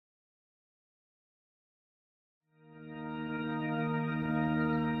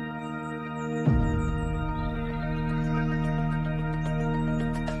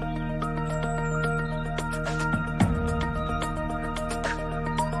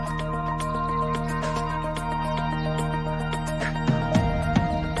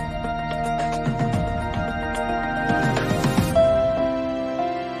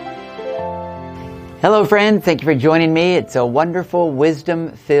Hello friends, thank you for joining me. It's a wonderful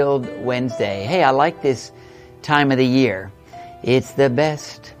wisdom-filled Wednesday. Hey, I like this time of the year. It's the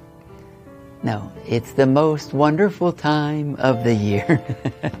best. No, it's the most wonderful time of the year.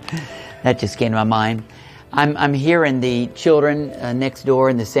 That just came to my mind. I'm hearing the children next door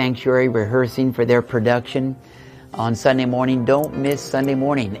in the sanctuary rehearsing for their production on Sunday morning. Don't miss Sunday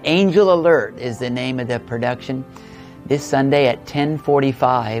morning. Angel Alert is the name of the production. This Sunday at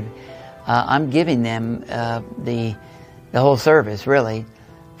 10:45. I'm giving them the whole service, really,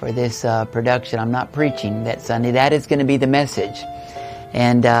 for this production. I'm not preaching that Sunday. That is going to be the message.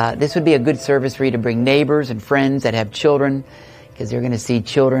 And this would be a good service for you to bring neighbors and friends that have children, because they're going to see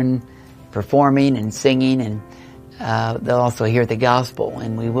children performing and singing, and they'll also hear the gospel,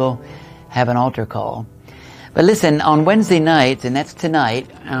 and we will have an altar call. But listen, on Wednesday nights, and that's tonight,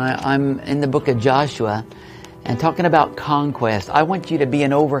 I'm in the book of Joshua, and talking about conquest. I want you to be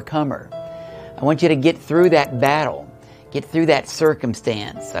an overcomer. I want you to get through that battle, get through that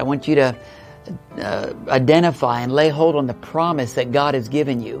circumstance. I want you to identify and lay hold on the promise that God has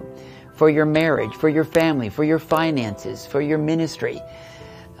given you for your marriage, for your family, for your finances, for your ministry,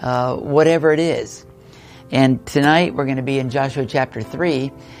 whatever it is. And tonight we're going to be in Joshua chapter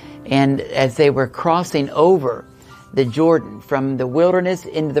 3, and as they were crossing over the Jordan from the wilderness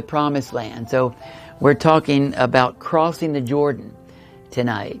into the promised land. So we're talking about crossing the Jordan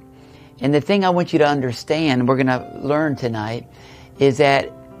tonight. And the thing I want you to understand, we're going to learn tonight, is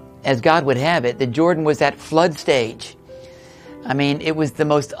that as God would have it, the Jordan was at flood stage. I mean, it was the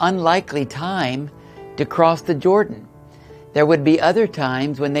most unlikely time to cross the Jordan. There would be other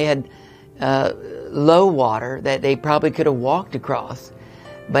times when they had low water that they probably could have walked across.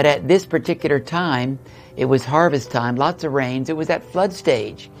 But at this particular time, it was harvest time, lots of rains. It was at flood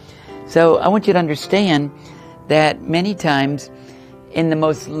stage. So I want you to understand that many times in the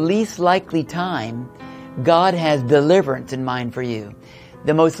most least likely time, God has deliverance in mind for you.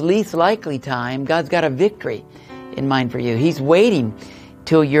 The most least likely time, God's got a victory in mind for you. He's waiting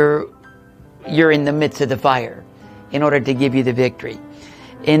till you're in the midst of the fire in order to give you the victory.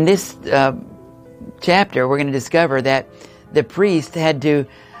 In this chapter, we're going to discover that the priest had to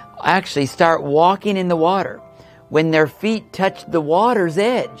actually start walking in the water. When their feet touched the water's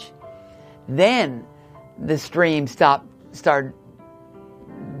edge, then the stream started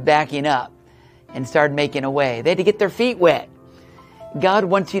backing up and started making a way. They had to get their feet wet. God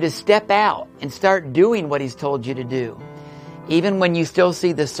wants you to step out and start doing what He's told you to do, even when you still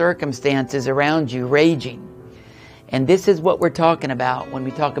see the circumstances around you raging. And this is what we're talking about when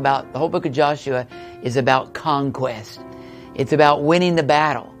we talk about the whole book of Joshua is about conquest. It's about winning the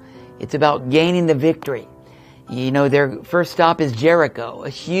battle. It's about gaining the victory. You know, their first stop is Jericho, a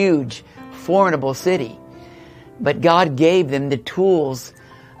huge, formidable city. But God gave them the tools,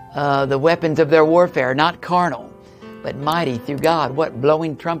 the weapons of their warfare, not carnal, but mighty through God. What?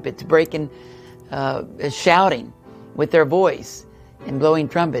 Blowing trumpets, breaking, shouting with their voice and blowing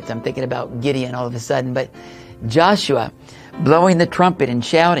trumpets. I'm thinking about Gideon all of a sudden, but Joshua blowing the trumpet and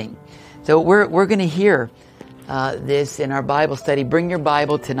shouting. So we're going to hear this in our Bible study. Bring your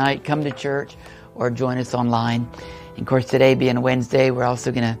Bible tonight. Come to church or join us online. And of course, today being Wednesday, we're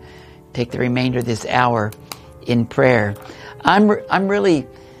also going to take the remainder of this hour in prayer. I'm really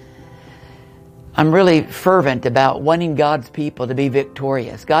fervent about wanting God's people to be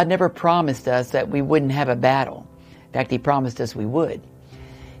victorious. God never promised us that we wouldn't have a battle. In fact, He promised us we would.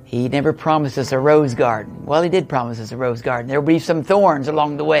 He never promised us a rose garden. Well, He did promise us a rose garden. There will be some thorns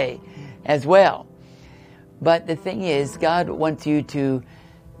along the way as well. But the thing is, God wants you to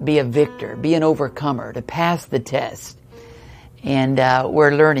be a victor, be an overcomer, to pass the test. And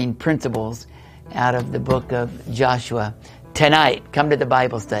we're learning principles out of the book of Joshua tonight. Come to the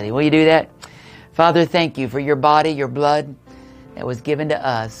Bible study. Will you do that? Father, thank you for your body, your blood that was given to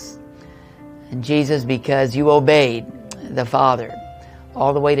us. And Jesus, because you obeyed the Father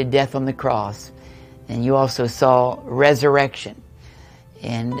all the way to death on the cross. And you also saw resurrection.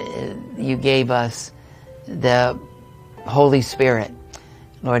 And you gave us the Holy Spirit,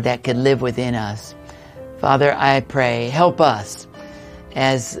 Lord, that could live within us. Father, I pray, help us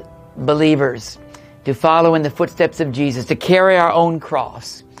as believers to follow in the footsteps of Jesus, to carry our own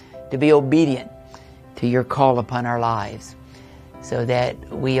cross, to be obedient to your call upon our lives, so that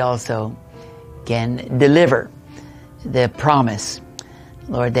we also can deliver the promise,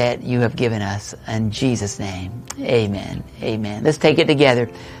 Lord, that you have given us. In Jesus' name, amen. Amen. Let's take it together.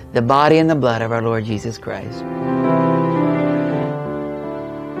 The body and the blood of our Lord Jesus Christ.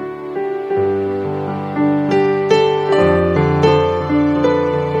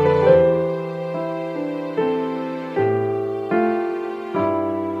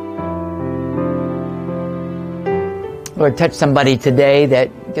 Lord, touch somebody today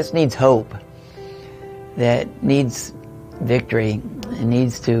that just needs hope, that needs victory, and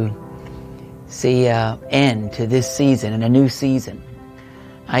needs to see an end to this season and a new season.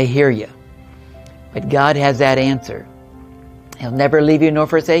 I hear you. But God has that answer. He'll never leave you nor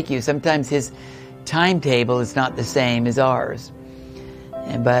forsake you. Sometimes His timetable is not the same as ours.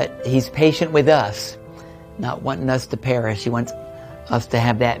 But He's patient with us, not wanting us to perish. He wants us to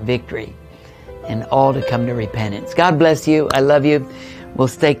have that victory and all to come to repentance. God bless you. I love you. We'll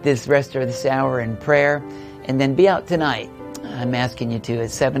stake this rest of this hour in prayer and then be out tonight. I'm asking you to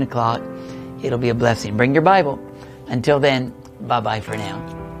at 7 o'clock. It'll be a blessing. Bring your Bible. Until then, bye-bye for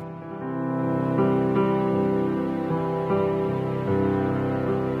now.